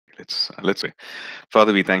Let's pray.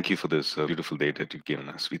 Father, we thank you for this beautiful day that you've given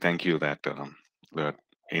us. We thank you that Lord,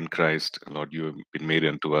 in Christ, Lord, you have been made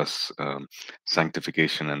unto us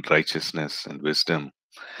sanctification and righteousness and wisdom.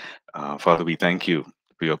 Father, we thank you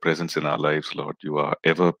for your presence in our lives, Lord. You are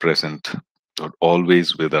ever present, Lord,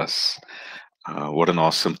 always with us. What an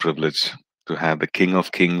awesome privilege to have the King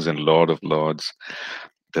of Kings and Lord of Lords,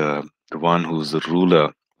 the one who's the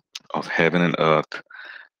ruler of heaven and earth,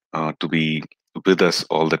 to be with us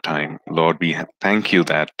all the time. Lord, thank you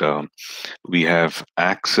that we have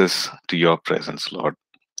access to your presence, Lord.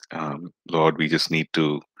 Lord, we just need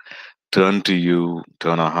to turn to you,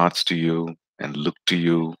 turn our hearts to you, and look to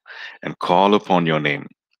you, and call upon your name.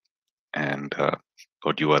 And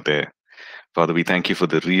Lord, you are there. Father, we thank you for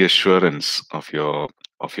the reassurance of your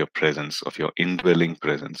presence, of your indwelling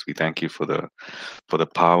presence. We thank you for the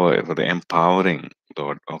power, for the empowering,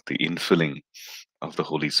 Lord, of the infilling of the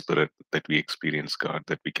Holy Spirit that we experience, God,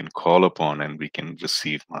 that we can call upon and we can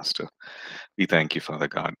receive, Master. We thank you, Father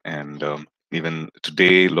God. And even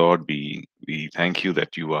today, Lord, we thank you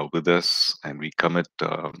that you are with us, and we commit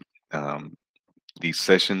um, these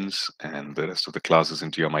sessions and the rest of the classes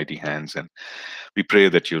into your mighty hands. And we pray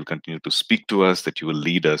that you'll continue to speak to us, that you will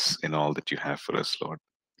lead us in all that you have for us, Lord.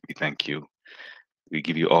 We thank you. We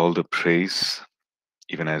give you all the praise,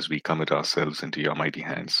 even as we commit ourselves into your mighty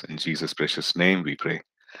hands. In Jesus' precious name we pray.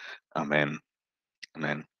 Amen.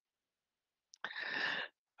 Amen.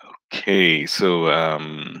 Okay, so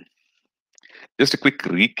just a quick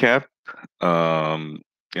recap. Um,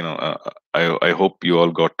 I hope you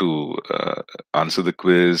all got to answer the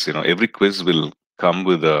quiz. Every quiz will come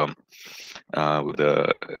with a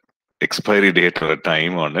expiry date or a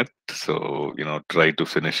time on it. So try to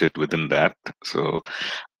finish it within that. So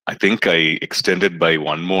I think I extended by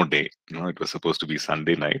one more day. It was supposed to be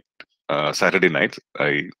Saturday night.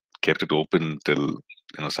 I kept it open till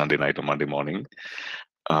Sunday night or Monday morning.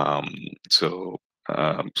 Um, so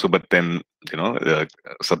but then the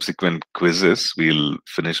subsequent quizzes we'll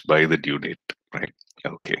finish by the due date, right?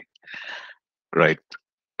 Okay, right.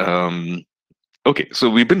 Um, okay, so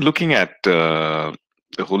we've been looking at the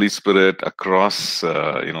Holy Spirit across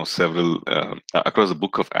several across the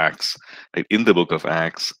book of Acts, right, in the book of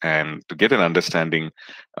Acts, and to get an understanding,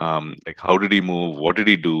 like how did he move, what did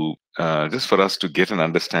he do, just for us to get an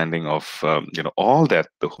understanding of all that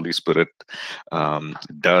the Holy Spirit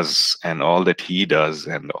does, and all that he does,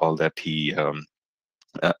 and all that he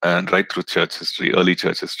and right through church history, early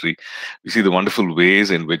church history, we see the wonderful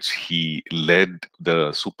ways in which he led,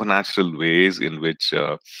 the supernatural ways in which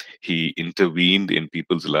he intervened in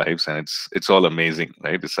people's lives, and it's all amazing,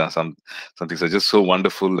 right? It's some things are just so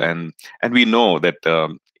wonderful, and we know that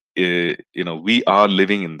we are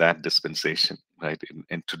living in that dispensation, right?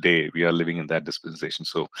 And today we are living in that dispensation.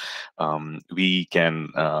 So we can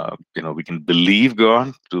we can believe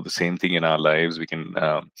God, do the same thing in our lives. We can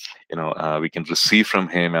we can receive from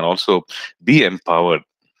him, and also be empowered,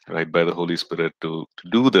 right, by the Holy Spirit to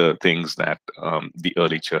do the things that the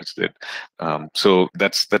early church did. So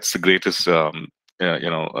that's the greatest I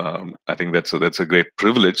think that's a great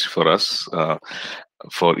privilege for us,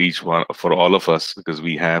 for each one, for all of us, because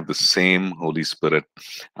we have the same Holy Spirit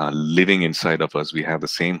living inside of us. We have the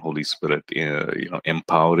same Holy Spirit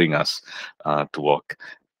empowering us to walk,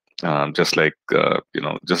 just like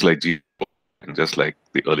Jesus, and just like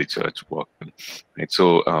the early church walked, right?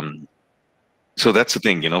 So that's the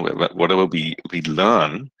thing, whatever we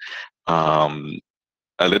learn, um,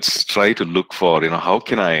 let's try to look for, how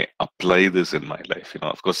can I apply this in my life?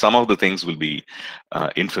 Of course, some of the things will be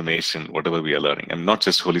information, whatever we are learning, and not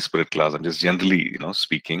just Holy Spirit class. I'm just generally,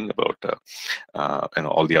 speaking about,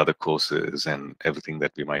 all the other courses and everything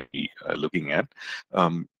that we might be looking at.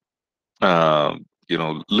 Um,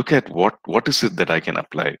 Look at what is it that I can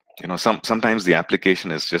apply. Sometimes the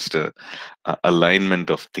application is just a alignment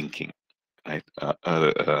of thinking, right?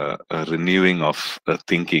 A renewing of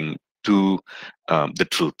thinking to the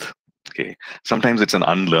truth. Okay. Sometimes it's an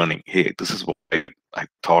unlearning. Hey, this is what I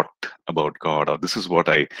thought about God, or this is what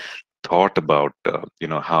I thought about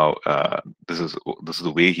how this is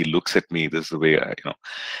the way he looks at me. This is the way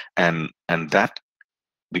and that,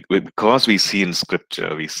 because we see in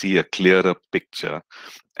scripture, we see a clearer picture,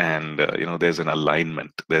 and there's an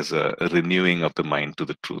alignment, there's a renewing of the mind to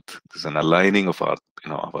the truth, there's an aligning of our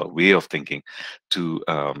way of thinking to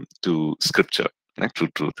scripture, right, to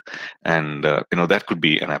truth. And that could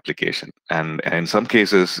be an application. And in some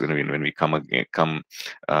cases, when we come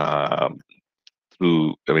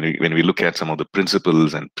through, when we look at some of the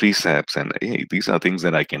principles and precepts, and hey, these are things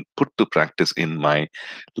that I can put to practice in my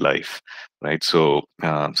life, right? So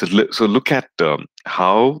look at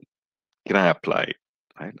how can I apply,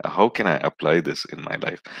 right? How can I apply this in my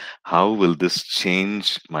life? How will this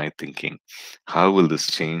change my thinking? How will this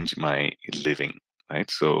change my living? Right.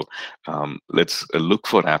 So let's look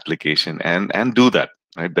for application and do that.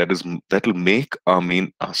 Right. That will make our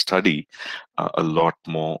study a lot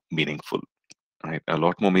more meaningful. Right, a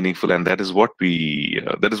lot more meaningful, and that is what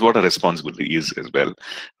our responsibility is as well.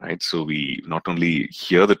 Right. So we not only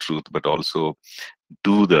hear the truth, but also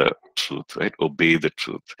do the truth. Right. Obey the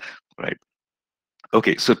truth. Right.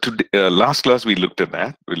 Okay, so today, last class we looked at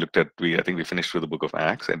that. I think we finished with the book of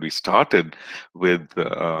Acts, and we started with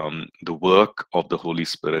the work of the Holy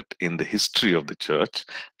Spirit in the history of the church,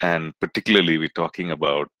 and particularly we're talking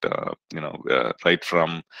about right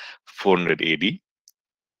from 400 AD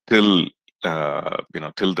till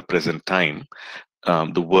till the present time,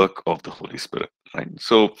 the work of the Holy Spirit. Right.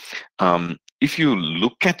 So, if you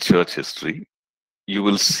look at church history, you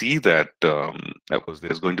will see that of course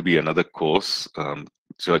there's going to be another course,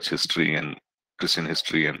 church history and Christian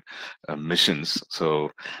history and missions. So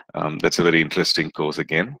that's a very interesting course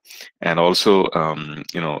again. And also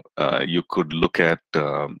you could look at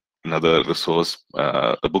another resource,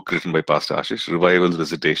 a book written by Pastor Ashish, Revivals,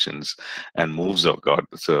 Visitations and Moves of God.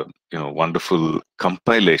 It's a wonderful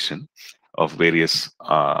compilation of various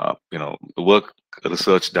work,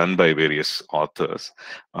 research done by various authors.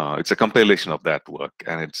 It's a compilation of that work,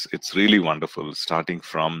 and it's really wonderful, starting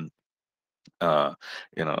from the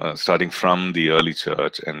early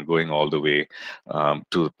church and going all the way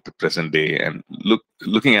to the present day, and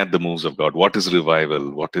looking at the moves of God. What is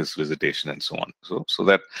revival? What is visitation, and so on.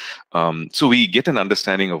 So we get an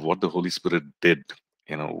understanding of what the Holy Spirit did.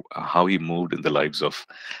 How He moved in the lives of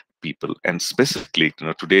people, and specifically,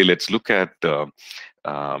 today let's look at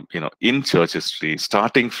in church history,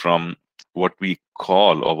 starting from what we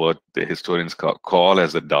call, or what the historians call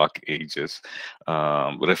as the Dark Ages,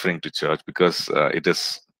 referring to church, because it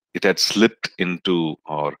had slipped into,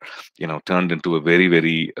 or turned into a very,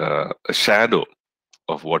 very a shadow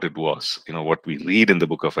of what it was. What we read in the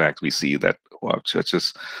book of Acts, we see that, wow, church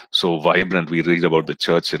is so vibrant. We read about the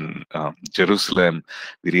church in Jerusalem,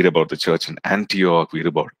 we read about the church in Antioch, we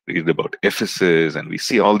read about Ephesus, and we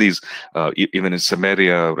see all these, even in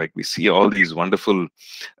Samaria, right? We see all these wonderful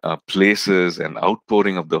places and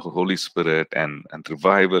outpouring of the Holy Spirit, and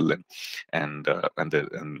revival, and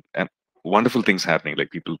wonderful things happening,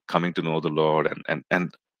 like people coming to know the Lord,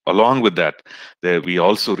 and along with that, there we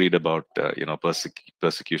also read about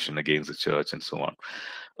persecution against the church, and so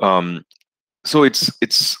on. So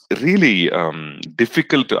it's really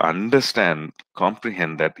difficult to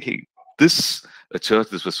comprehend that, hey, a church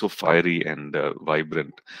this was so fiery and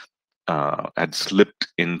vibrant had slipped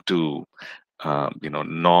into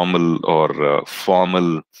normal or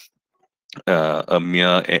formal, a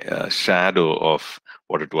mere shadow of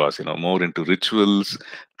what it was. More into rituals,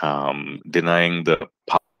 denying the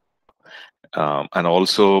and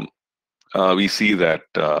also we see that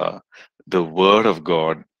the Word of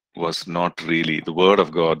God was not really the Word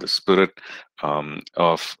of God. The Spirit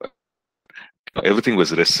of everything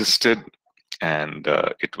was resisted, and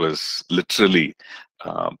it was literally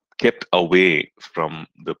kept away from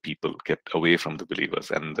the people, kept away from the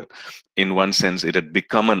believers. And in one sense, it had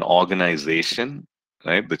become an organization.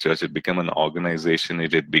 Right, the church had become an organization.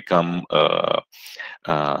 It had become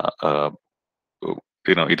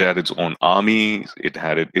it had its own army. It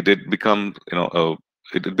had become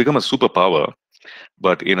it had become a superpower,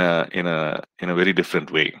 but in a very different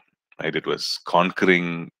way. Right, it was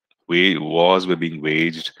conquering. Wars were being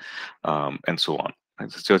waged, and so on.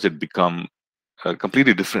 And the church had become a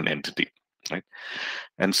completely different entity. Right,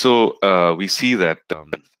 and so we see that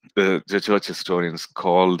the church historians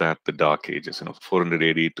call that the Dark Ages. 400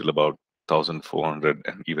 AD till about 1400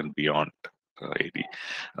 and even beyond AD.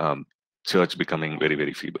 Church becoming very,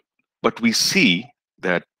 very feeble. But we see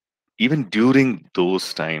that even during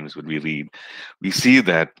those times, when we read, we see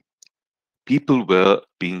that people were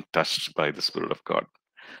being touched by the Spirit of God.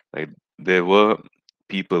 Right? There were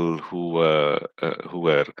people who were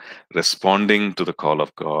responding to the call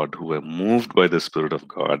of God, who were moved by the Spirit of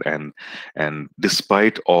God, and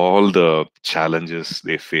despite all the challenges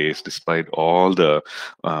they faced, despite all the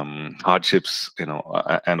hardships,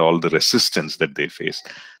 and all the resistance that they faced,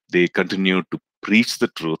 they continued to preach the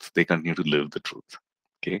truth. They continue to live the truth.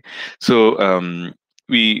 Okay, so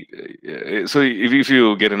we so if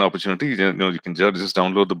you get an opportunity, you can just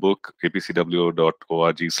download the book,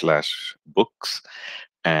 apcwo.org/books,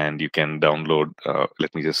 and you can download.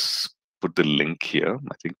 Let me just put the link here.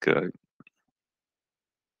 I think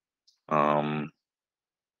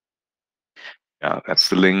yeah, that's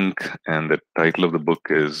the link, and the title of the book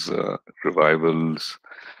is Revivals,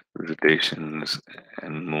 Visitations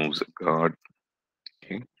and moves of God.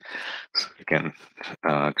 Okay, so you can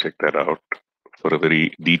check that out for a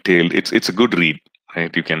very detailed. It's a good read,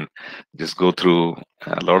 right? You can just go through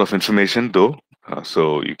a lot of information, though,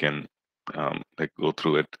 so you can like go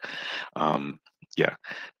through it. Um, yeah.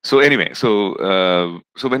 So anyway, so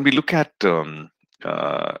when we look at when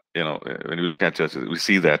we look at churches, we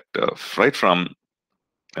see that right from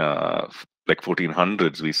like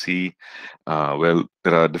 1400s, we see well,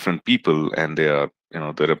 there are different people, and they are,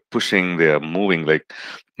 they're pushing, they are moving, like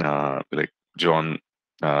John,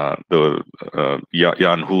 the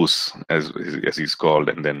Jan Hus, as he's called,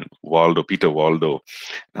 and then Peter Waldo,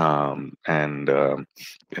 and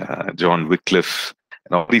John Wycliffe,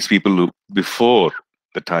 and all these people who, before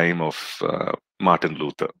the time of Martin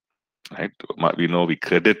Luther. Right, we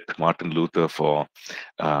credit Martin Luther for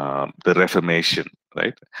the Reformation,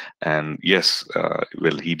 right? And yes,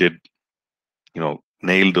 well, he did,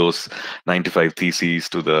 nail those 95 theses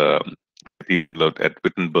to the people at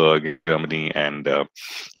Wittenberg in Germany, and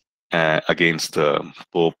against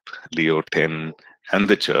Pope Leo X and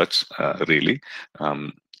the Church, really,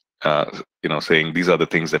 um, uh, saying these are the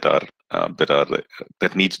things that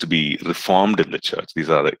needs to be reformed in the church. These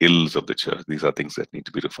are the ills of the church. These are things that need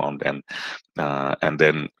to be reformed, and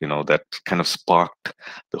then that kind of sparked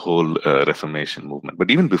the whole Reformation movement.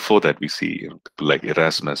 But even before that, we see people like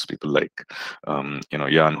Erasmus, people like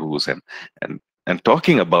Jan Hus, and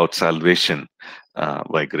talking about salvation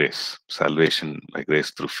by grace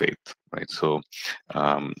through faith, right?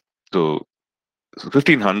 Um, so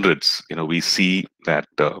 1500s, we see that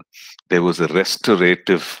there was a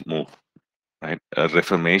restorative move, right? A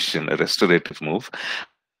reformation, a restorative move.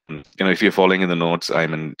 If you're following in the notes,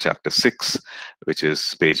 I'm in chapter 6, which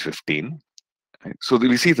is page 15. Right? So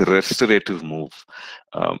we see the restorative move,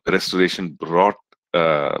 restoration brought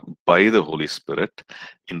by the Holy Spirit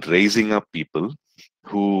in raising up people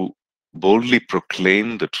who boldly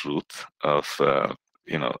proclaim the truth of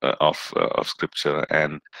Scripture,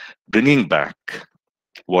 and bringing back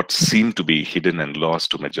what seemed to be hidden and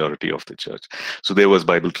lost to majority of the church. So there was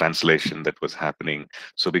Bible translation that was happening.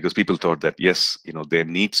 So because people thought that, yes, there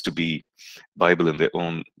needs to be Bible in their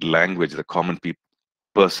own language, the common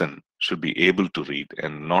person should be able to read,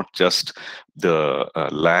 and not just the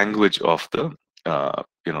language of the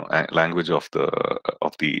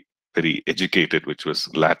very educated, which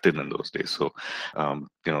was Latin in those days. So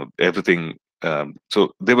everything.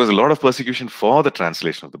 So there was a lot of persecution for the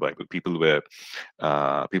translation of the Bible. People were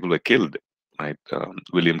killed, right?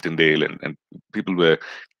 William Tyndale and people were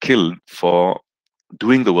killed for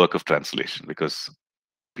doing the work of translation, because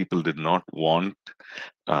people did not want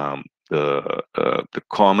the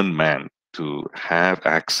common man to have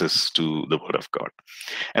access to the Word of God.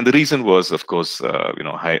 And the reason was, of course,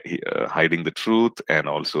 hiding the truth, and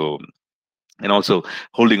also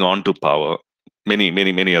holding on to power,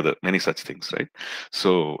 many such things, right?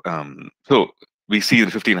 So we see in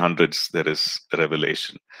 1500s there is a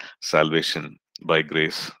revelation, salvation by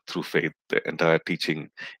grace through faith, the entire teaching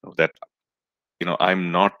that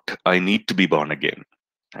I need to be born again,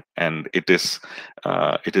 and it is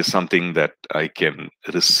something that I can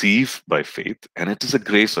receive by faith, and it is a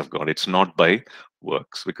grace of God. It's not by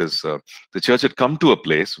works, because the church had come to a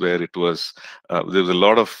place where there was a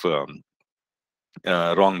lot of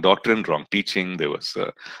wrong doctrine, wrong teaching. There was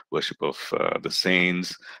worship of the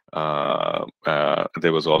saints.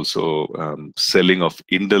 There was also selling of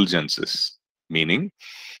indulgences, meaning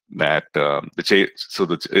that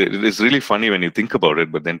it is really funny when you think about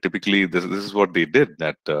it. But then typically this is what they did.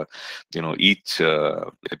 That I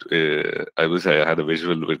had a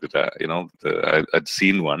visual with it. I'd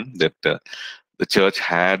seen one that the church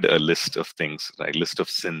had a list of things, right? List of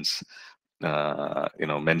sins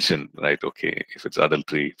mentioned, right? Okay, if it's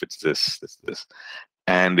adultery, if it's this,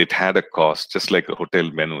 and it had a cost, just like a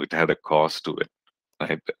hotel menu. It had a cost to it,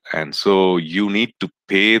 right? And so you need to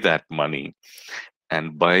pay that money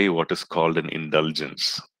and buy what is called an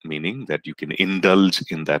indulgence, meaning that you can indulge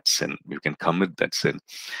in that sin, you can commit that sin.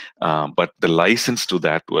 But the license to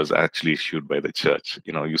that was actually issued by the church.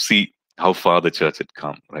 You see how far the church had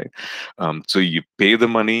come, right? So you pay the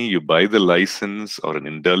money, you buy the license or an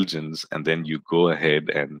indulgence, and then you go ahead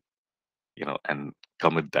and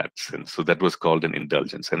commit that sin. So that was called an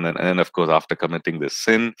indulgence. And of course, after committing the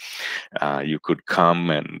sin, you could come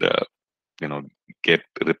and get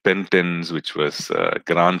repentance, which was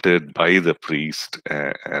granted by the priest,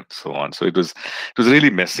 and so on. So it was really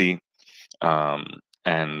messy,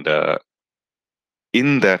 and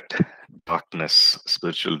in that darkness,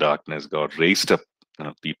 spiritual darkness, God raised up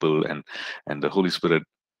people, and the Holy Spirit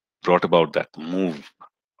brought about that move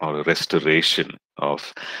or a restoration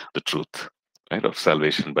of the truth, right, of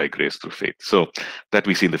salvation by grace through faith. So that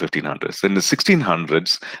we see in the 1500s. In the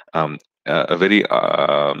 1600s, a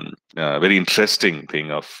very interesting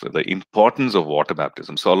thing of the importance of water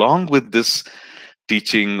baptism. So along with this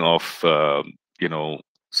teaching of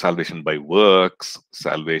salvation by works,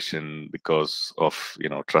 salvation because of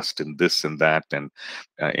trust in this and that, and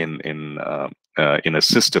in a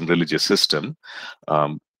system, religious system,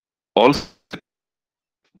 also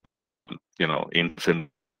infant,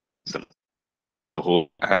 the whole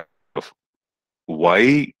act of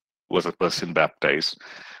why was a person baptized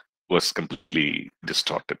was completely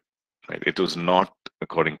distorted. Right? It was not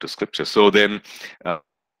according to scripture. So then,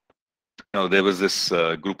 there was this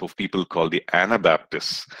group of people called the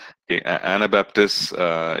Anabaptists. Okay, Anabaptists,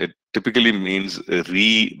 it typically means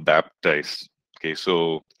re-baptized. Okay,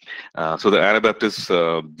 so the Anabaptists,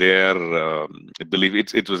 I believe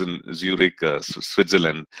it was in Zurich,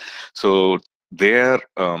 Switzerland. So their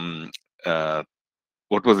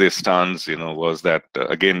what was their stance? Was that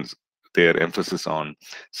again their emphasis on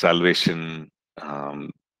salvation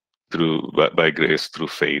by grace through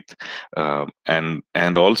faith,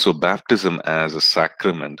 and also baptism as a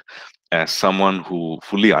sacrament, as someone who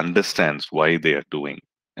fully understands why they are doing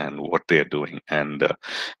and what they are doing. And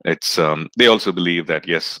it's they also believe that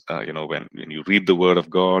yes, when you read the Word of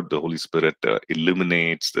God, the Holy Spirit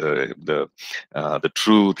illuminates the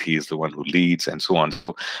truth. He is the one who leads, and so on.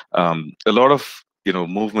 So, a lot of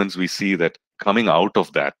movements we see that coming out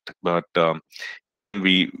of that, but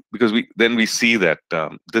because we see that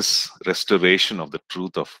this restoration of the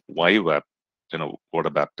truth of why water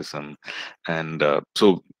baptism, and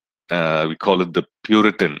so we call it the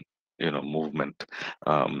Puritan movement,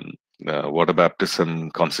 water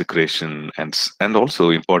baptism, consecration, and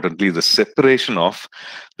also importantly the separation of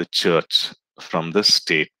the church from the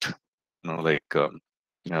state. Like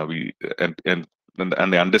we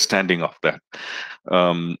and the understanding of that,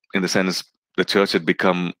 in the sense the church had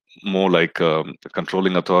become more like a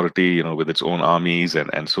controlling authority, with its own armies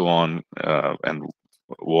and so on, and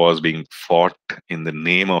wars being fought in the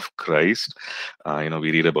name of Christ.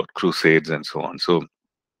 We read about crusades and so on. So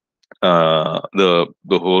the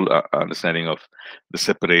whole understanding of the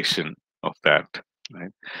separation of that,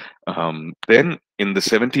 right? Then in the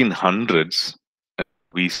 1700s,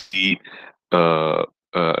 we see a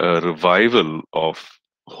revival of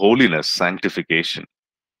holiness, sanctification,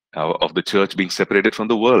 of the church being separated from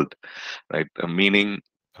the world, right? Meaning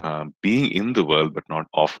being in the world but not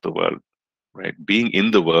of the world, right? Being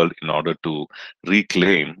in the world in order to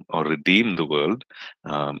reclaim or redeem the world,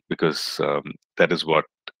 because that is what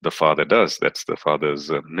the Father does. That's the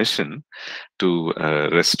Father's mission, to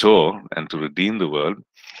restore and to redeem the world,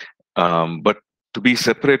 but to be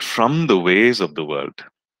separate from the ways of the world,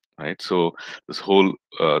 right? So this whole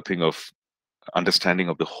thing of understanding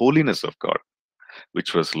of the holiness of God,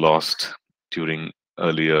 which was lost during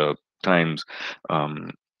earlier times.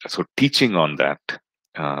 So teaching on that,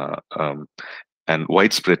 uh, um, and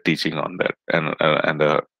widespread teaching on that, and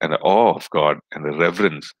the awe of God and the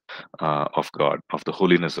reverence of God, of the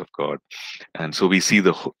holiness of God. And so we see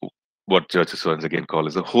what churches once again call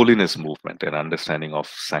as the holiness movement, and understanding of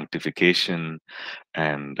sanctification,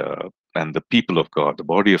 and the people of God, the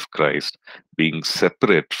body of Christ, being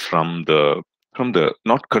separate from the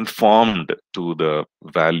not conformed to the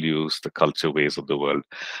values, the culture, ways of the world,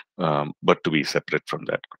 but to be separate from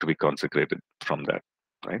that, to be consecrated from that,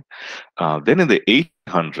 right? Then in the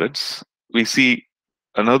 1800s, we see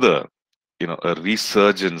another, a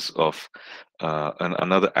resurgence of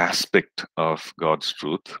another aspect of God's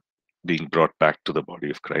truth being brought back to the body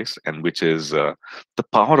of Christ, and which is the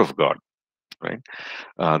power of God, right?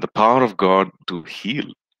 The power of God to heal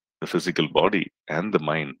the physical body and the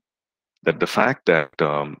mind. That the fact that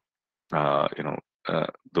uh, you know uh,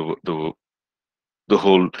 the the the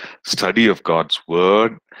whole study of God's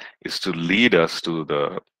word is to lead us to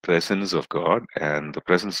the presence of God, and the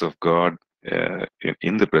presence of God,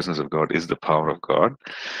 in the presence of God is the power of God,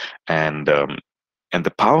 and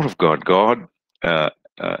the power of God, uh,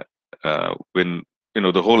 uh, when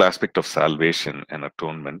the whole aspect of salvation and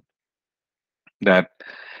atonement, that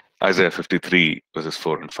Isaiah 53 verses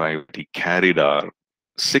 4 and 5, he carried our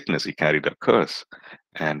sickness, he carried our curse,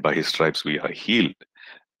 and by his stripes we are healed.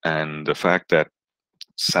 And the fact that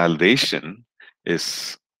salvation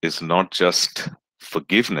is not just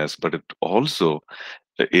forgiveness, but it also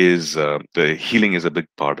is the healing is a big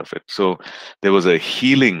part of it. So there was a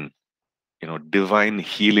healing, divine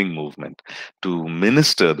healing movement to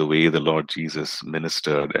minister the way the Lord Jesus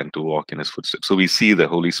ministered and to walk in his footsteps. So we see the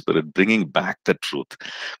Holy Spirit bringing back the truth.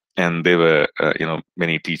 And there were,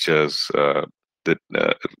 many teachers that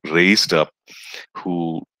raised up,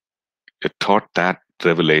 who taught that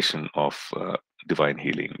revelation of divine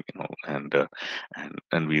healing,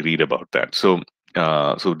 and we read about that. So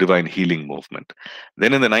divine healing movement.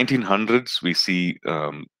 Then in the 1900s, we see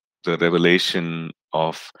the revelation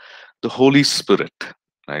of the Holy Spirit,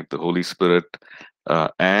 right? The Holy Spirit,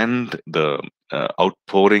 and the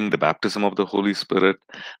outpouring, the baptism of the Holy Spirit,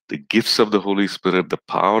 the gifts of the Holy Spirit, the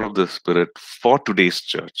power of the Spirit for today's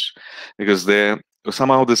church, because there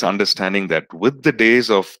somehow this understanding that with the days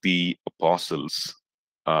of the apostles,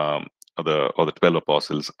 or the 12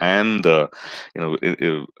 apostles, and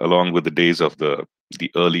along with the days of the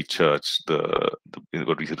early church,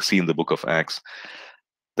 what we see in the book of Acts,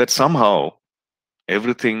 that somehow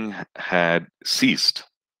everything had ceased.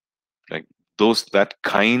 Like that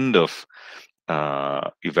kind of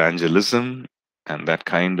evangelism and that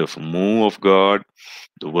kind of move of God,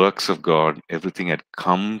 the works of God, everything had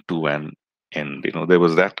come to an end. There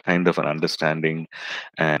was that kind of an understanding,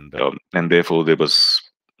 and therefore there was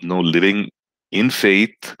no living in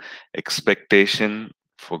faith, expectation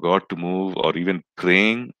for God to move, or even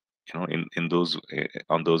praying, in those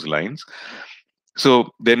on those lines.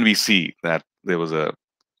 So then we see that there was a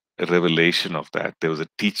revelation of that. There was a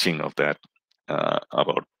teaching of that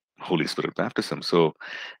about Holy Spirit baptism. So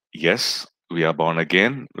yes, we are born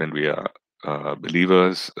again when we are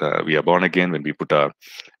believers. We are born again when we put our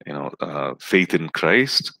faith in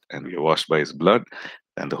Christ, and we are washed by His blood,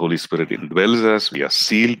 and the Holy Spirit indwells us. We are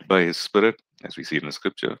sealed by His Spirit, as we see in the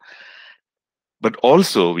Scripture. But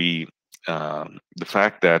also the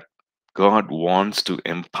fact that God wants to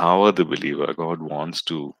empower the believer. God wants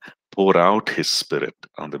to pour out His Spirit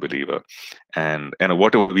on the believer, and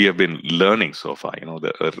whatever we have been learning so far,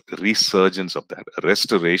 the resurgence of that, a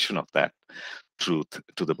restoration of that truth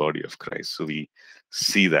to the body of Christ. So we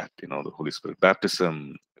see that, the Holy Spirit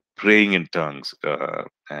baptism, praying in tongues,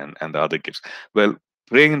 and the other gifts. Well,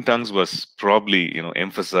 praying in tongues was probably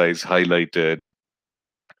emphasized, highlighted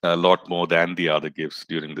a lot more than the other gifts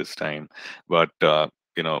during this time. But the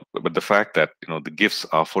fact that the gifts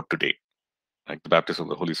are for today, like the baptism of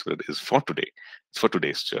the Holy Spirit is for today. It's for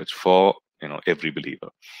today's church, for every believer.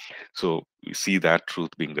 So we see that truth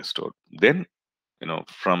being restored. Then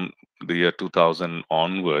from the year 2000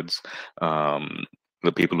 onwards,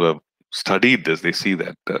 the people who have studied this, they see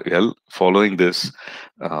that following this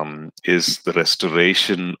is the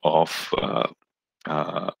restoration of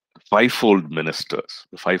fivefold ministers,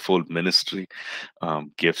 the fivefold ministry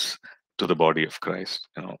gifts to the body of Christ.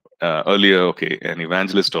 Earlier, okay, an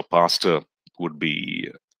evangelist or pastor would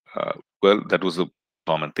be, that was a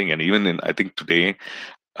common thing, and even I think today,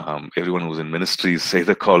 everyone who's in ministries say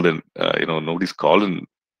they're called in. Nobody's called in,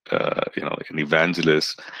 an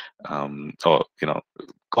evangelist, or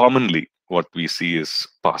commonly what we see is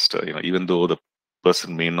pastor. Even though the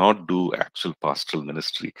person may not do actual pastoral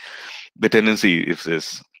ministry, the tendency,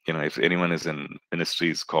 if anyone is in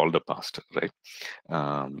ministry, is called a pastor, right?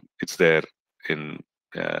 It's there in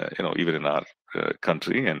even in our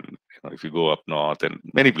country, and if you go up north and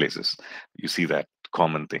many places, you see that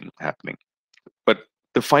common thing happening. But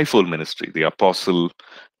the fivefold ministry, the apostle,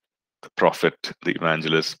 the prophet, the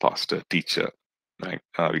evangelist, pastor, teacher, right?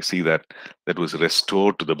 We see that was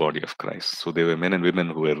restored to the body of Christ. So there were men and women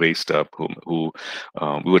who were raised up, who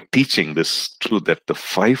were teaching this truth, that the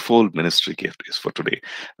fivefold ministry gift is for today.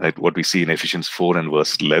 Right? What we see in Ephesians 4 and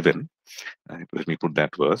verse 11. Right? Let me put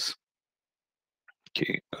that verse.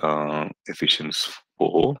 Okay, Ephesians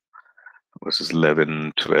 4 verses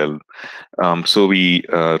 11, 12. So we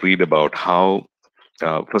read about how,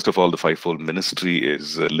 first of all, the fivefold ministry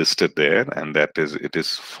is listed there, and it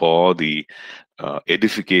is for the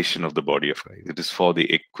edification of the body of Christ. It is for the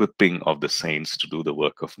equipping of the saints to do the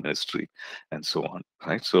work of ministry, and so on.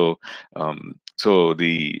 Right. So,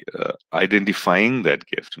 the identifying that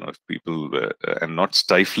gift, if people and not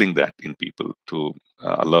stifling that in people, to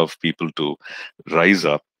allow people to rise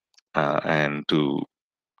up and to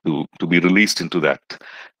be released into that.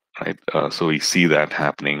 Right. So we see that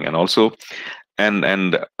happening, and also, and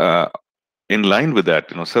in line with that,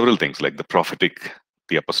 several things like the prophetic,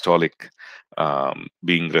 the apostolic,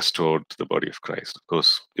 being restored to the body of Christ. Of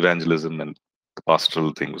course, evangelism and the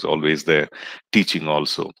pastoral thing was always there, teaching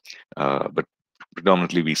also, but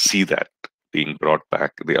predominantly we see that being brought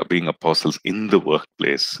back. They are being apostles in the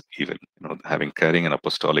workplace, even carrying an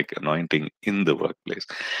apostolic anointing in the workplace,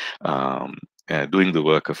 doing the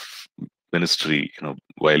work of ministry,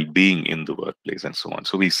 while being in the workplace, and so on.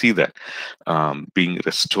 So we see that being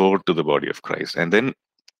restored to the body of Christ. And then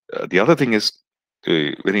the other thing is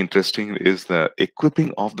very interesting, is the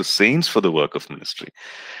equipping of the saints for the work of ministry,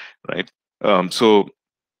 right? So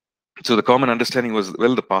So the common understanding was,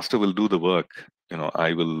 well, the pastor will do the work.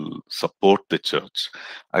 I will support the church.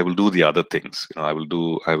 I will do the other things. I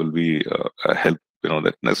will be a help.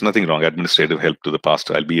 That there's nothing wrong, administrative help to the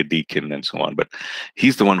pastor. I'll be a deacon and so on. But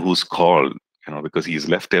he's the one who's called, because he's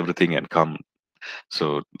left everything and come.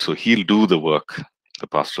 So he'll do the work, the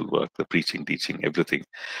pastoral work, the preaching, teaching, everything.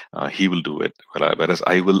 He will do it. Whereas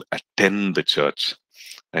I will attend the church.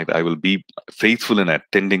 Right? I will be faithful in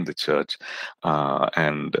attending the church,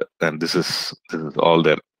 and this is all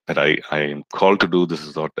that I am called to do. This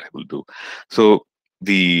is what I will do. So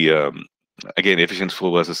the again, Ephesians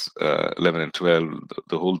 4 verses 11 and 12,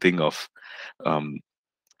 the whole thing of um,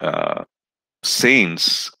 uh,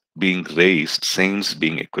 saints being raised, saints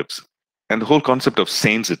being equipped, and the whole concept of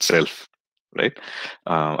saints itself, right?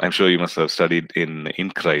 I'm sure you must have studied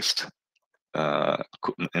in Christ,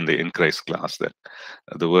 in the in Christ class, that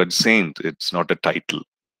the word saint, it's not a title,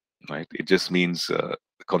 right? It just means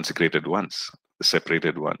consecrated ones, the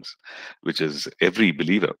separated ones, which is every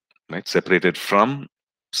believer, right? Separated from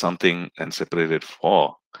something and separated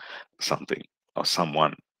for something or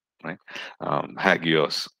someone, right?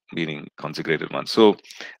 Hagios, meaning consecrated one.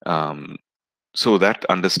 Um, so that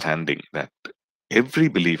understanding that every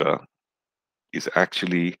believer is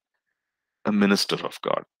actually a minister of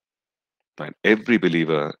God. Right? Every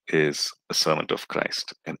believer is a servant of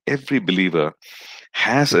Christ, and every believer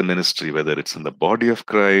has a ministry, whether it's in the body of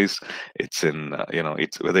Christ, it's in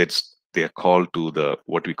it's whether it's they are called to the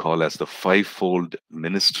what we call as the fivefold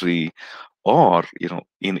ministry, or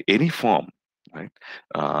in any form, right?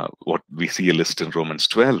 What we see a list in Romans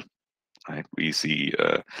 12. Right? We see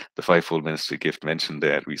the fivefold ministry gift mentioned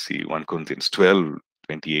there. We see 1 Corinthians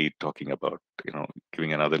 12:28 talking about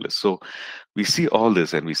giving another list. So we see all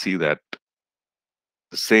this, and we see that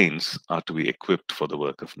the saints are to be equipped for the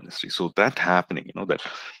work of ministry. So that happening, that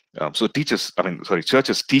so teachers,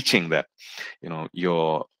 churches teaching that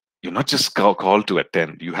you're not just called to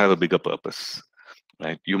attend. You have a bigger purpose,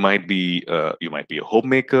 right? You might be a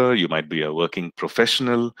homemaker, you might be a working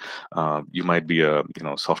professional, you might be a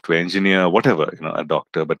software engineer, whatever, a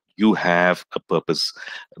doctor, but you have a purpose,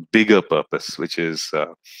 a bigger purpose, which is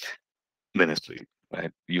ministry,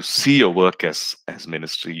 right? You see your work as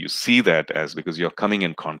ministry. You see that as, because you're coming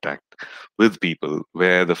in contact with people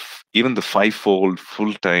where even the fivefold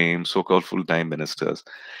full-time, so-called full-time ministers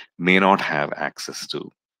may not have access to,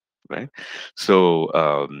 right? So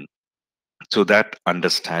that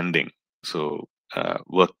understanding, so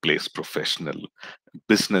workplace professional,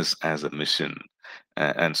 business as a mission,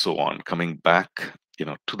 and so on, coming back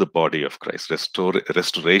to the body of Christ,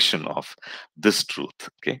 restoration of this truth.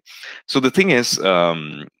 Okay, so the thing is,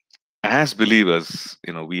 as believers,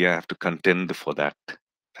 we have to contend for that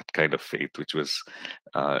kind of faith, which was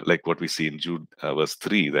like what we see in Jude verse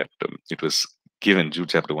 3, that it was given, Jude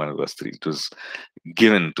chapter 1 verse 3, it was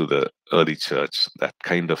given to the early church, that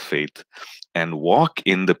kind of faith, and walk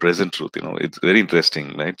in the present truth. It's very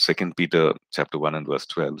interesting, right? Second Peter chapter 1 and verse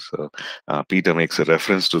 12. So Peter makes a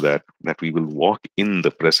reference to that we will walk in the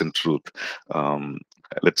present truth.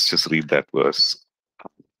 Let's just read that verse.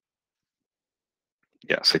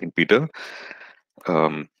 Yeah, Second Peter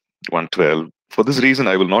 1:12. For this reason,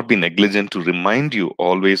 I will not be negligent to remind you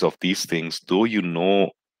always of these things, though you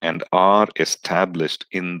know and are established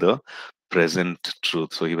in the present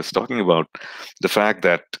truth. So he was talking about the fact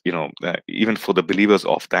that even for the believers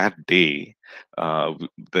of that day,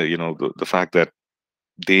 the fact that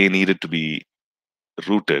they needed to be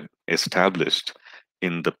rooted, established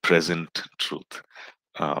in the present truth.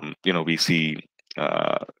 We see.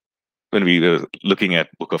 When we were looking at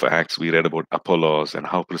Book of Acts, we read about Apollos and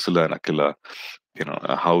how Priscilla and Aquila,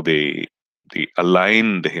 how they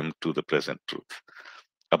aligned him to the present truth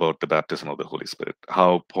about the baptism of the Holy Spirit.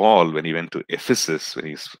 How Paul, when he went to Ephesus, when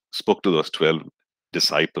he spoke to those 12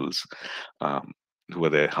 disciples who were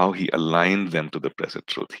there, how he aligned them to the present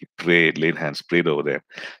truth. He prayed, laid hands, prayed over them.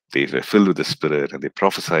 They were filled with the Spirit, and they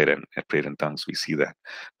prophesied and prayed in tongues. We see that,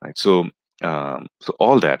 right? So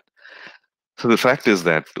all that. So the fact is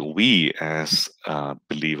that we, as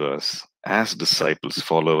believers, as disciples,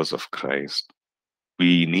 followers of Christ,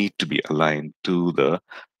 we need to be aligned to the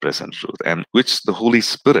present truth, and which the Holy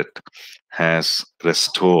Spirit has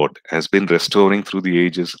restored, has been restoring through the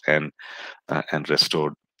ages, and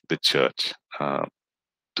restored the church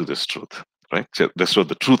to this truth, right? So restored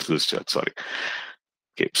the truth to this church. Sorry.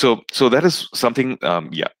 Okay, so that is something.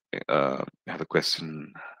 Yeah, I have a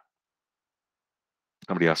question.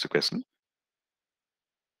 Somebody asked a question.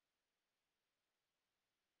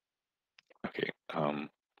 Okay.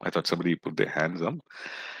 I thought somebody put their hands up.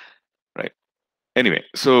 Right. Anyway,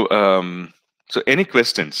 so any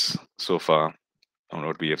questions so far? on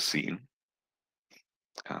what we have seen.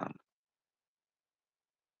 Um,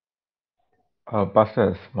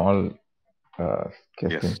 Pastor, small uh,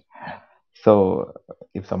 yes. question. So,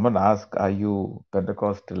 if someone asks, "Are you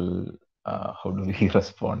Pentecostal?" How do we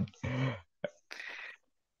respond?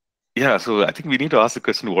 Yeah, so I think we need to ask the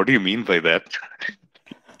question, what do you mean by that?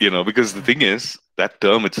 Because the thing is, that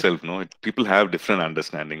term itself, people have different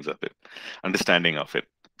understanding of it,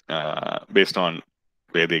 based on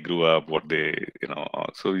where they grew up, what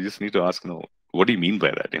so you just need to ask, what do you mean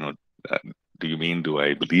by that? Uh, do you mean, do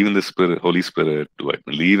I believe in the Spirit, Holy Spirit? Do I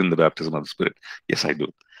believe in the baptism of the Spirit? Yes, I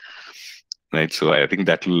do. Right. So I think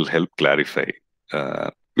that will help clarify,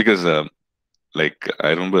 because, like,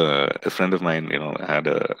 I remember a friend of mine, had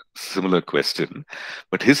a similar question,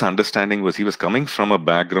 but his understanding was he was coming from a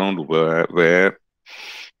background where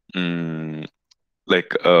mm,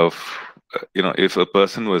 like if a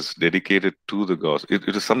person was dedicated to the gospel,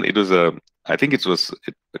 it was some it was a I think it was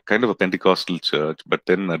a kind of a Pentecostal church, but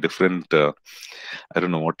then a different, I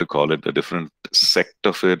don't know what to call it, a different sect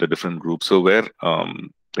of it, a different group. So where,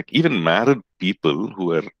 like, even married people who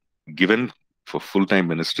were given for full-time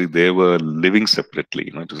ministry, they were living separately.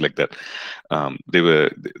 It was like that.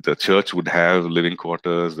 The church would have living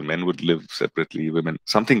quarters, the men would live separately, women,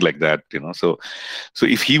 something like that. So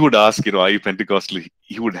if he would ask, are you Pentecostal,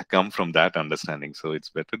 he would come from that understanding. So it's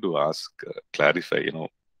better to ask, clarify,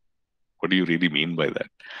 what do you really mean by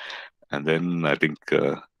that? And then I think,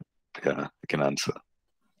 yeah, I can answer.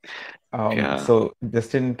 Yeah. So,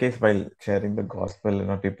 just in case while sharing the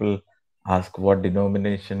gospel, people ask, "What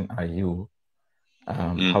denomination are you?"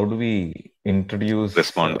 Mm, How do we introduce?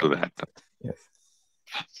 respond to that. Yes,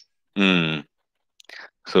 Mm.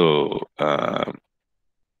 So,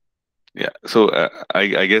 yeah. So,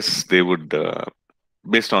 I guess they would,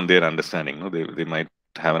 based on their understanding, they might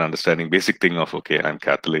have an understanding, basic thing of, okay, I'm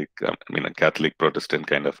Catholic. I mean, a Catholic Protestant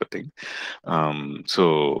kind of a thing.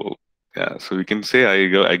 So, yeah. So we can say I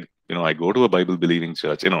go to a Bible believing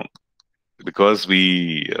church. Because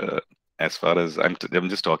as far as I'm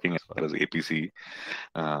just talking as far as APC,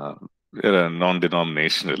 uh, we're a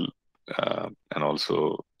non-denominational, and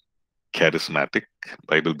also charismatic,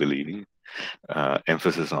 Bible believing,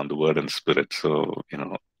 emphasis on the word and spirit. So,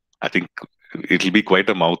 I think it'll be quite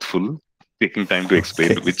a mouthful, taking time to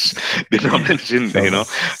explain okay, which denomination, sure.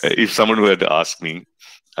 if someone were to ask me.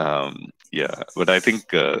 Yeah, but I think,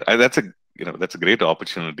 that's a great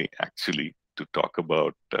opportunity actually to talk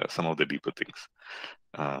about, some of the deeper things.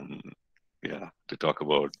 Um, yeah, to talk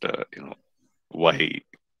about, why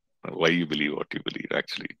why you believe what you believe,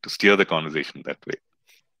 actually, to steer the conversation that way.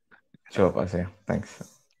 Yeah, Sure, Pastor.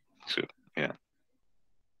 Thanks. sure. Yeah.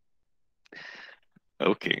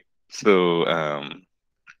 Okay. So,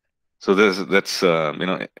 that's,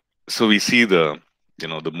 so we see the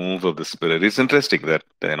move of the Spirit. It's interesting that,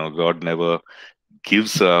 God never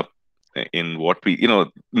gives up in what we,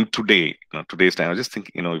 in today, today's time. I was just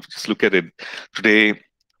thinking, if you just look at it today,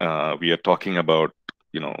 we are talking about,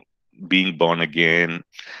 being born again.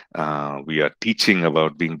 We are teaching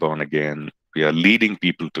about being born again. We are leading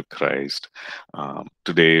people to Christ.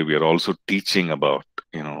 Today, we are also teaching about,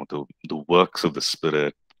 the works of the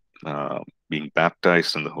Spirit, being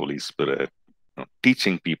baptized in the Holy Spirit,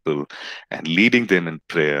 teaching people and leading them in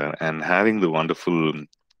prayer, and having the wonderful,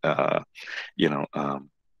 uh, you know, um,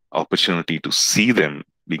 opportunity to see them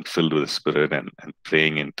being filled with the Spirit, and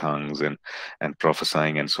praying in tongues, and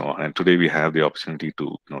prophesying and so on. And today we have the opportunity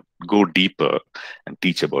to, go deeper and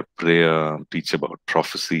teach about prayer, teach about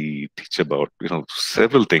prophecy, teach about,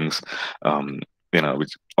 several things,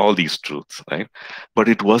 which all these truths, right? But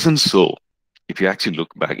it wasn't so. If you actually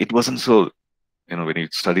look back, it wasn't so, when you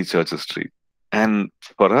study church history. And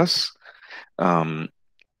for us, um,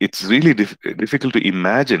 it's really difficult to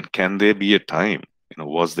imagine, can there be a time,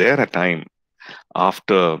 was there a time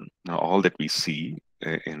after, all that we see,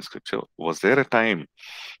 in scripture, was there a time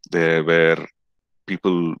there where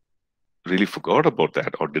people really forgot about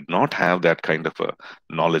that, or did not have that kind of a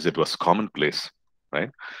knowledge? It was commonplace,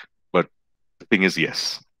 right? But the thing is,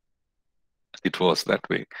 yes, it was that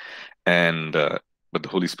way. And but the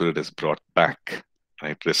Holy Spirit is brought back,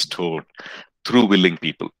 right, restored, through willing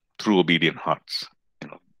people, through obedient hearts, you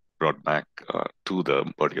know brought back, to the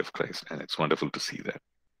body of Christ. And it's wonderful to see that,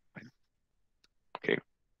 right? Okay.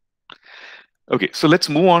 Okay, so let's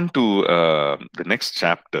move on to, the next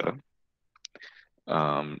chapter,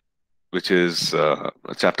 um, which is,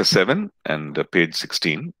 chapter 7 and, page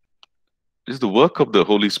 16. This is the work of the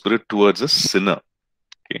Holy Spirit towards a sinner.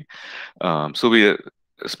 Okay. So we are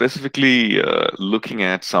specifically, looking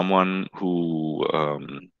at someone who,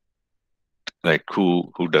 like,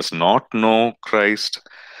 who does not know Christ,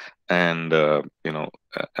 and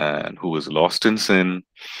and who is lost in sin.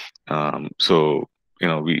 So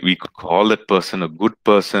we could call that person a good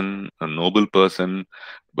person, a noble person,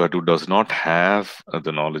 but who does not have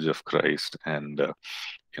the knowledge of Christ. And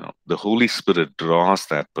the Holy Spirit draws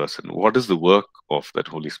that person. What is the work of that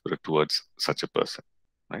Holy Spirit towards such a person,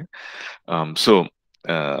 right? So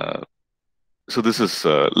this is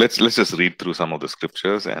let's just read through some of the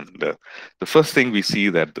scriptures. And the first thing we see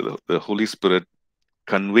that the Holy Spirit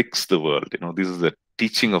convicts the world. This is the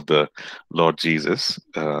teaching of the Lord Jesus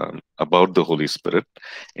about the Holy Spirit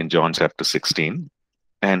in John chapter 16.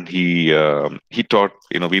 And he taught.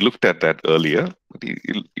 We looked at that earlier. But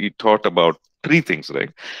he taught about three things,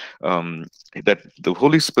 right? That the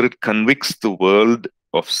Holy Spirit convicts the world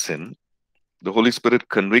of sin. The Holy Spirit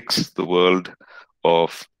convicts the world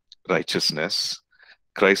of righteousness,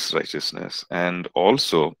 Christ's righteousness, and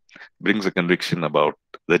also brings a conviction about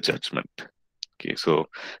the judgment. Okay, so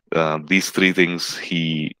these three things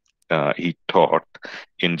he taught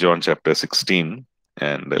in John chapter 16,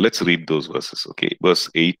 and let's read those verses. Okay, verse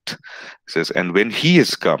 8 says, "And when he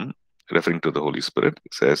is come," referring to the Holy Spirit,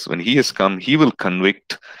 it says, "When he is come, he will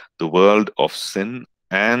convict the world of sin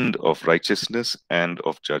and of righteousness and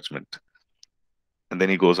of judgment." And then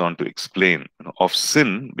he goes on to explain, of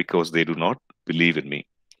sin, because they do not believe in me;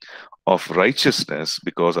 of righteousness,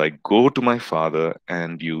 because I go to my Father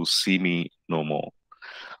and you see me no more;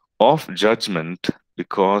 of judgment,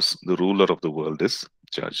 because the ruler of the world is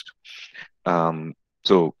judged.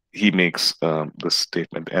 So he makes this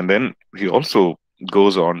statement. And then he also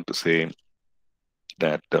goes on to say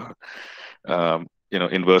that,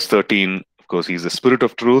 in verse 13, of course, he's the Spirit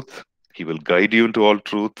of truth. He will guide you into all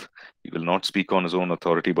truth. He will not speak on his own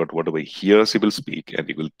authority, but whatever he hears, he will speak, and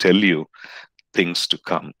he will tell you things to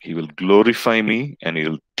come. He will glorify me, and he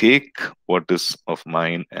will take what is of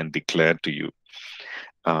mine and declare to you.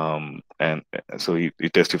 And so he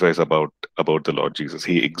testifies about the Lord Jesus.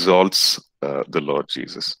 He exalts the Lord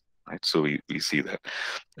Jesus. Right. So we see that.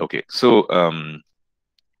 Okay. So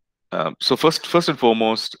so first and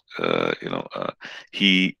foremost,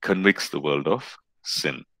 he convicts the world of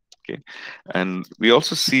sin. Okay, and we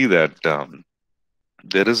also see that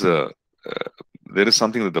there is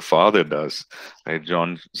something that the Father does, right?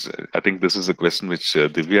 John, I think this is a question which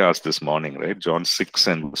Divya asked this morning, right? John 6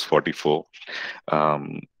 and verse 44.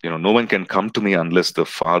 No one can come to me unless the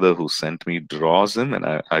Father who sent me draws him, and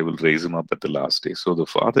I will raise him up at the last day. So the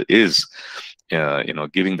Father is,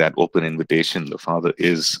 giving that open invitation. The Father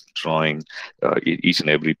is drawing each and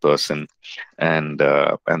every person, and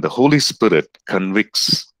the Holy Spirit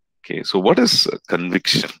convicts. Okay, so what is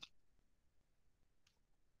conviction?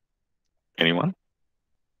 Anyone?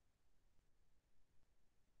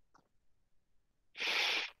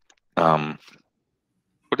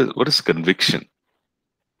 What is conviction?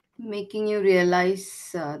 Making you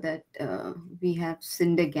realize that we have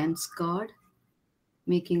sinned against God,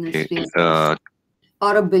 making us Okay, realize,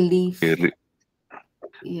 or a okay, belief.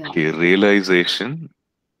 Yeah. okay, realization.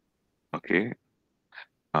 Okay,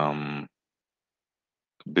 um,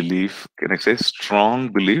 belief. Can I say strong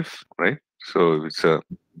belief? Right. So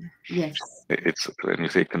Yes. it's when you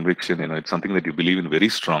say conviction, it's something that you believe in very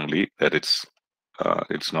strongly. That it's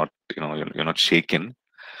not, you're not shaken.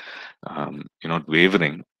 You're not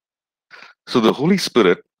wavering. So the Holy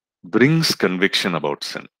Spirit brings conviction about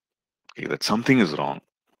sin. Okay, that something is wrong.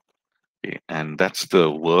 Okay, and that's the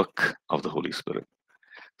work of the Holy Spirit.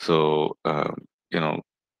 So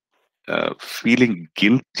feeling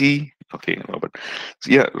guilty. Okay, Robert.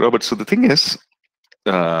 So, yeah, Robert. So the thing is,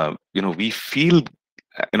 we feel,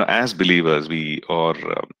 as believers,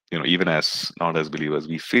 even as not as believers,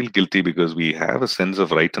 we feel guilty because we have a sense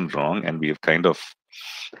of right and wrong, and we have kind of,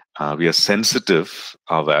 we are sensitive,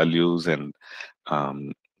 our values and,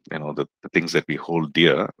 the things that we hold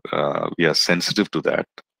dear, we are sensitive to that.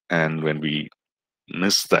 And when we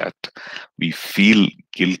miss that, we feel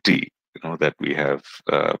guilty, that we have,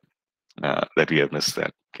 missed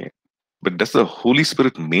that. Okay. But does the Holy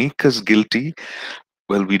Spirit make us guilty?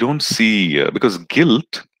 Well, we don't see, because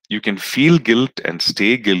guilt, you can feel guilt and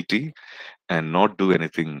stay guilty and not do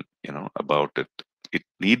anything, about it. It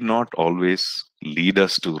need not always lead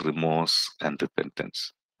us to remorse and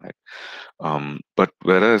repentance, right? But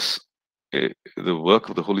whereas the work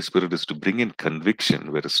of the Holy Spirit is to bring in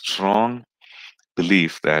conviction, where a strong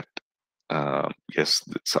belief that, yes,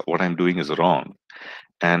 what I'm doing is wrong,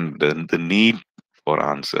 and the need for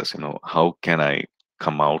answers. How can I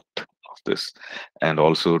come out of this? And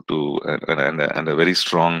also to and a very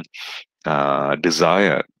strong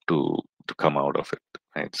desire to come out of it,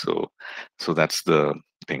 right? So that's the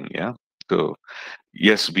thing. Yeah. So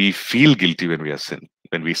yes, we feel guilty when we are sin,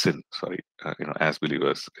 when we sin, sorry, as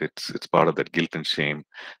believers, it's part of that guilt and shame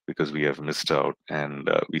because we have missed out, and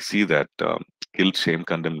we see that guilt, shame,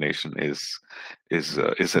 condemnation is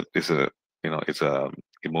a it's a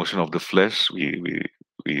emotion of the flesh.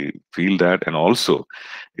 We feel that, and also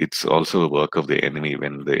it's also a work of the enemy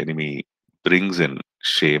when the enemy brings in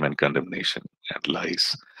shame and condemnation and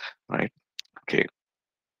lies, right? Okay.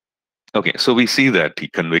 Okay, so we see that he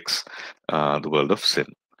convicts the world of sin.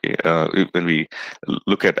 Okay, when we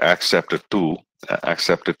look at Acts chapter 2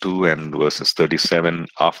 and verses 37,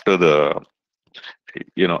 after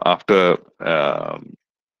after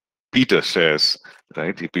Peter shares,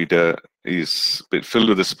 right? Peter is filled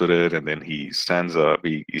with the Spirit, and then he stands up,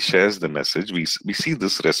 he shares the message. We see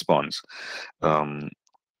this response. Um,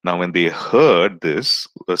 Now, when they heard this,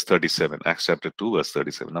 verse 37, Acts chapter 2, verse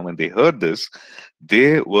 37. Now, when they heard this,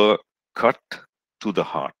 they were cut to the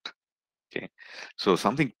heart. Okay. So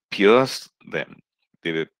something pierced them.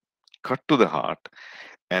 They were cut to the heart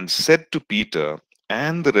and said to Peter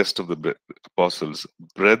and the rest of the apostles,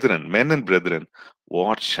 brethren, men and brethren,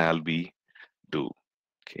 what shall we do?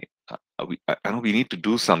 Okay. I know we need to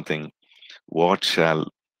do something. What shall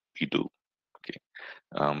we do? Okay.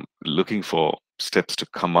 Looking for steps to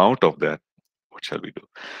come out of that. What shall we do?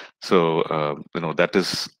 So that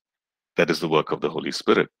is the work of the Holy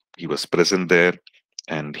Spirit. He was present there,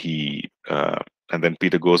 and and then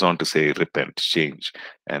Peter goes on to say, repent, change,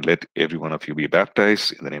 and let every one of you be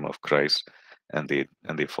baptized in the name of Christ, and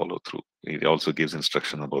they follow through. He also gives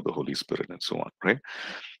instruction about the Holy Spirit and so on, right?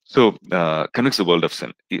 So convicts the world of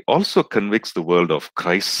sin. He also convicts the world of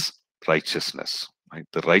Christ's righteousness, right?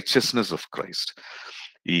 The righteousness of Christ.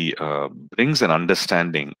 He brings an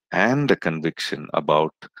understanding and a conviction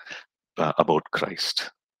about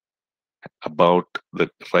Christ, about the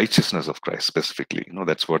righteousness of Christ specifically.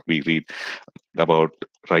 That's what we read about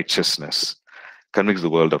righteousness. Convicts the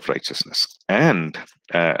world of righteousness, and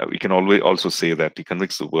we can always also say that he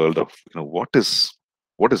convicts the world of what is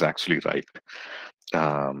actually right,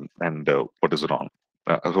 and what is wrong.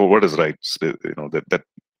 So what is right?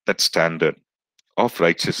 That standard of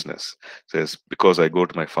righteousness says, because I go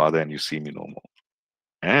to my Father and you see me no more,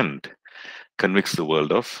 and convicts the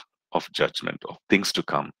world of judgment, of things to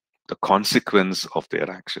come, the consequence of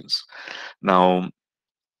their actions. Now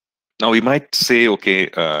we might say, okay,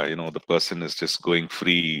 the person is just going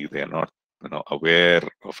free. They're not, aware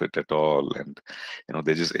of it at all, and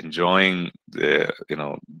they're just enjoying the,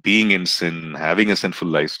 being in sin, having a sinful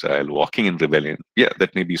lifestyle, walking in rebellion. Yeah,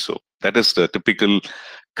 that may be so. That is the typical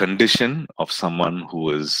condition of someone who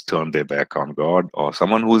has turned their back on God, or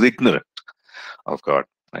someone who is ignorant of God,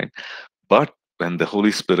 right? But when the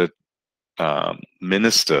Holy Spirit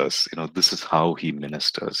ministers, this is how he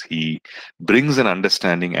ministers. He brings an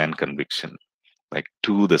understanding and conviction, like,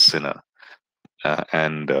 to the sinner,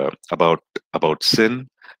 and about sin,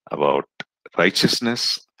 about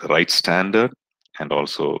righteousness, the right standard, and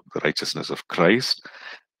also the righteousness of Christ,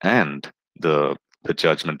 and the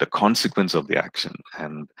judgment, the consequence of the action,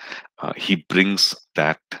 and he brings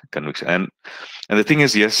that conviction. And the thing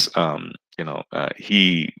is, yes,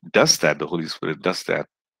 he does that. The Holy Spirit does that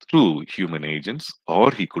through human agents, or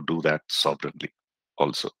he could do that sovereignly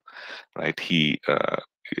also, right? He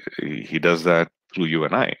does that through you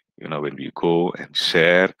and I. When we go and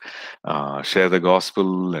share the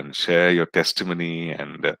gospel, and share your testimony,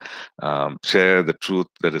 and share the truth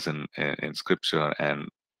that is in Scripture, and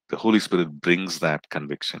the Holy Spirit brings that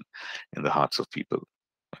conviction in the hearts of people,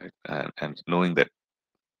 right? And knowing that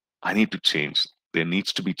I need to change. There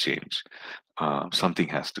needs to be change. Something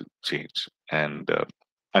has to change, and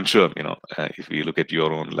I'm sure if you look at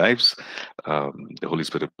your own lives, the Holy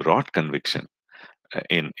Spirit brought conviction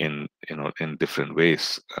in different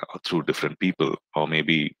ways, through different people, or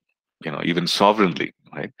maybe even sovereignly,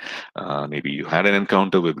 right? Maybe you had an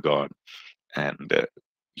encounter with God, and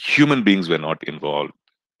human beings were not involved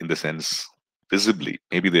in the sense visibly.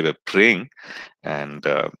 Maybe they were praying, and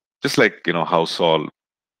just like how Saul,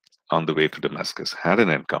 on the way to Damascus, had an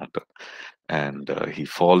encounter, and he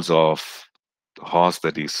falls off the horse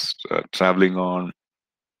that he's traveling on,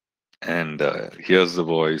 and hears the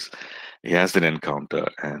voice. He has an encounter,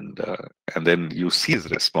 and then you see his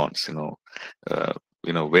response.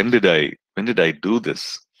 When did I do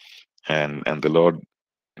this? And the Lord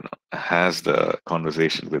has the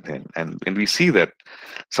conversation with him, and we see that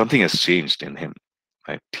something has changed in him,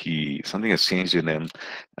 right? Something has changed in him,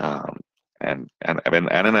 and when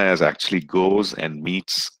Ananias actually goes and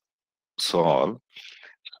meets Saul,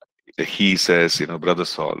 he says, brother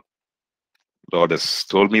Saul, Lord has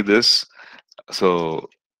told me this. So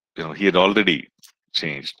he had already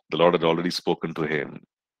changed. The Lord had already spoken to him,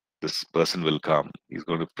 this person will come. He's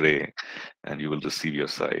going to pray, and you will receive your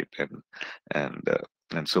sight, and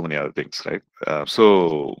so many other things, right?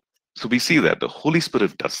 So we see that the Holy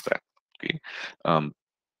Spirit does that. Okay,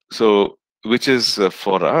 so which is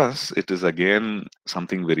for us, it is again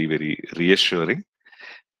something very, very reassuring.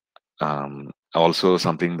 Also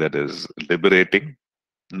something that is liberating,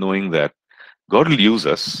 knowing that God will use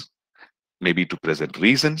us, maybe to present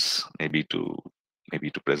reasons, maybe to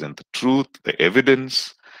present the truth, the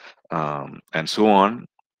evidence, and so on.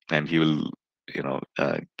 And He will,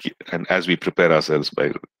 and as we prepare ourselves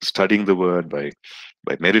by studying the Word, by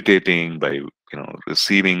meditating, by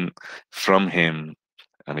receiving from Him,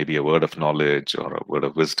 maybe a word of knowledge or a word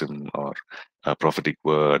of wisdom or a prophetic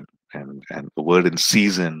word, and a word in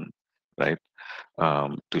season, right?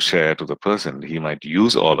 To share to the person, He might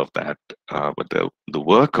use all of that, but the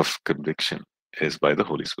work of conviction is by the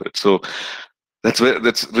Holy Spirit. So that's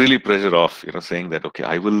really pressure off, saying that, okay,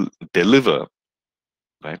 I will deliver,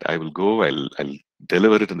 right? I will go, I'll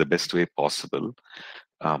deliver it in the best way possible,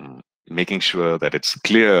 making sure that it's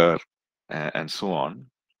clear, and so on.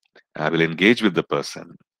 I will engage with the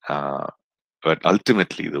person, but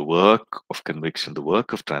ultimately the work of conviction, the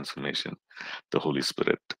work of transformation, the Holy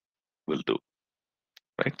Spirit will do,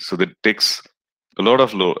 right? So that takes a lot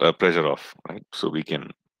of pressure off, right? So we can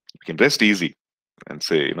rest easy and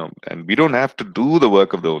say, and we don't have to do the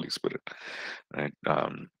work of the Holy Spirit, right?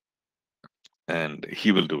 And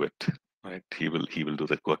He will do it, right? He will do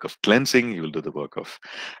the work of cleansing. He will do the work of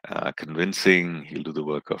convincing. He'll do the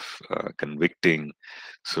work of convicting.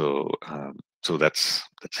 So that's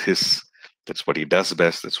what He does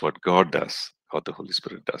best. That's what God does, what the Holy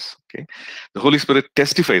Spirit does. Okay, the Holy Spirit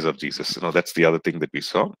testifies of Jesus. That's the other thing that we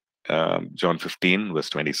saw. John 15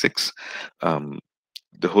 verse 26.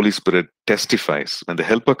 The Holy Spirit testifies, when the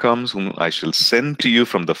Helper comes, whom I shall send to you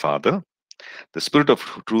from the Father, the Spirit of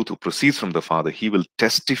truth who proceeds from the Father, He will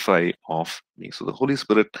testify of me. So the Holy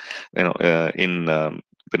Spirit, in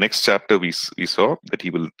the next chapter, we saw that He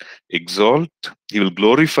will exalt, He will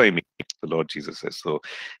glorify me, the Lord Jesus says. So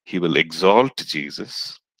He will exalt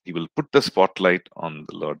Jesus. He will put the spotlight on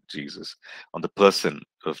the Lord Jesus, on the person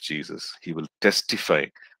of Jesus. He will testify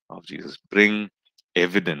of Jesus, bring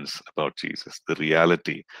evidence about Jesus, the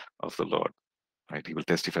reality of the Lord. Right? He will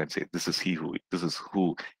testify and say, "This is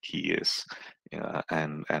who He is,"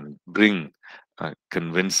 and bring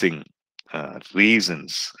convincing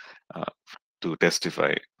reasons to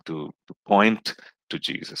testify, to point to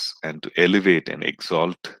Jesus, and to elevate and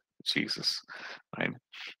exalt Jesus. Right?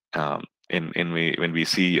 When we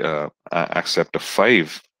see Acts chapter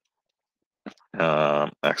 5,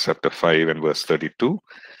 Acts chapter 5 and verse 32.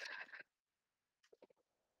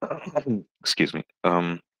 Excuse me.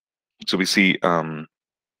 So we see. Yeah,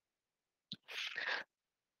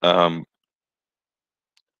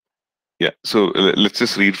 so let's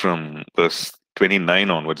just read from verse 29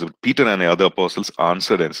 onwards. Peter and the other apostles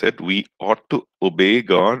answered and said, "We ought to obey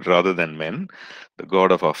God rather than men. The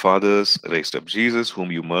God of our fathers raised up Jesus,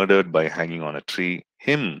 whom you murdered by hanging on a tree.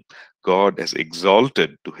 Him God has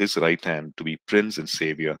exalted to His right hand to be Prince and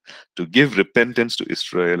Savior, to give repentance to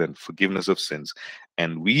Israel and forgiveness of sins.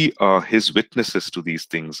 And we are His witnesses to these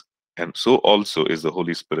things. And so also is the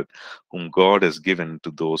Holy Spirit, whom God has given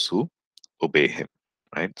to those who obey Him."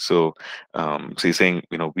 Right? So He's saying,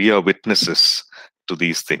 we are witnesses to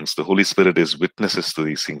these things. The Holy Spirit is witnesses to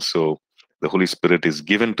these things. So the Holy Spirit is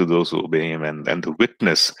given to those who obey Him, and the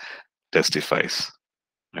witness testifies.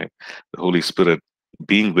 Right? The Holy Spirit,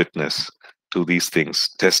 being witness to these things,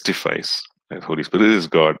 testifies. The Holy Spirit is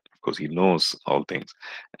God, because He knows all things.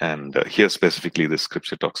 And here specifically, the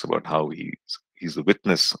scripture talks about how He's the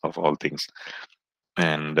witness of all things,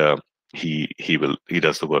 and He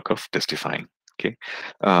does the work of testifying. Okay,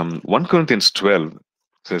 1 Corinthians 12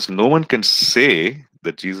 says, "No one can say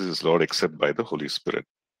that Jesus is Lord except by the Holy Spirit."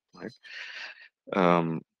 Right?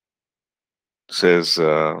 Says,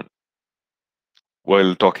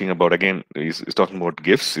 while talking about, again, he's talking about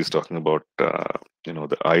gifts. He's talking about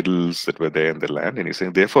the idols that were there in the land, and he's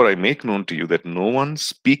saying, "Therefore I make known to you that no one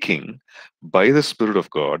speaking by the Spirit of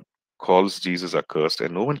God calls Jesus accursed,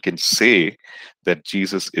 and no one can say that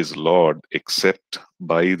Jesus is Lord except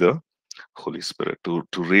by the Holy Spirit." To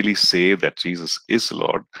really say that Jesus is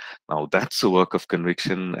Lord, now that's the work of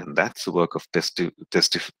conviction, and that's the work of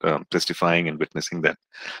testifying and witnessing that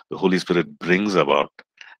the Holy Spirit brings about.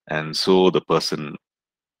 And so the person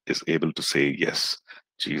is able to say, "Yes,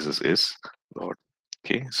 Jesus is Lord."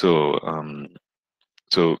 Okay, so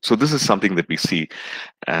so this is something that we see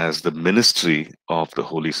as the ministry of the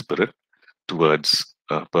Holy Spirit towards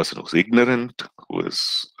a person who's ignorant, who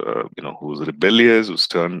is who's rebellious, who's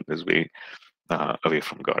turned his way away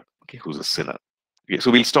from God. Okay, who's a sinner. Okay,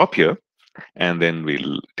 so we'll stop here, and then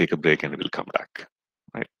we'll take a break, and we'll come back.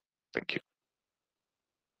 Right. Thank you.